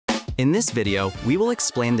In this video, we will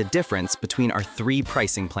explain the difference between our three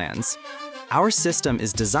pricing plans. Our system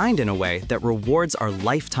is designed in a way that rewards our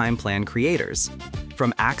lifetime plan creators.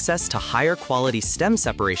 From access to higher quality stem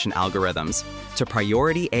separation algorithms to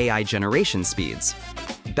priority AI generation speeds.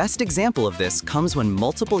 Best example of this comes when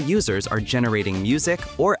multiple users are generating music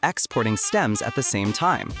or exporting stems at the same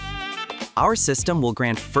time. Our system will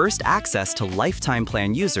grant first access to lifetime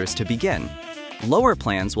plan users to begin. Lower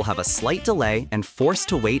plans will have a slight delay and forced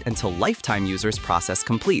to wait until lifetime users' process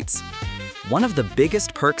completes. One of the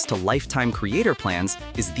biggest perks to lifetime creator plans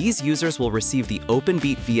is these users will receive the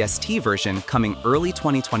OpenBeat VST version coming early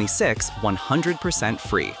 2026 100%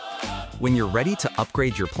 free. When you're ready to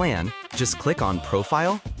upgrade your plan, just click on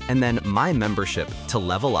Profile and then My Membership to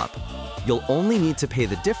level up. You'll only need to pay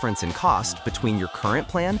the difference in cost between your current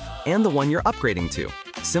plan and the one you're upgrading to.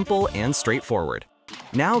 Simple and straightforward.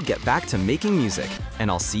 Now get back to making music,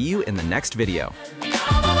 and I'll see you in the next video.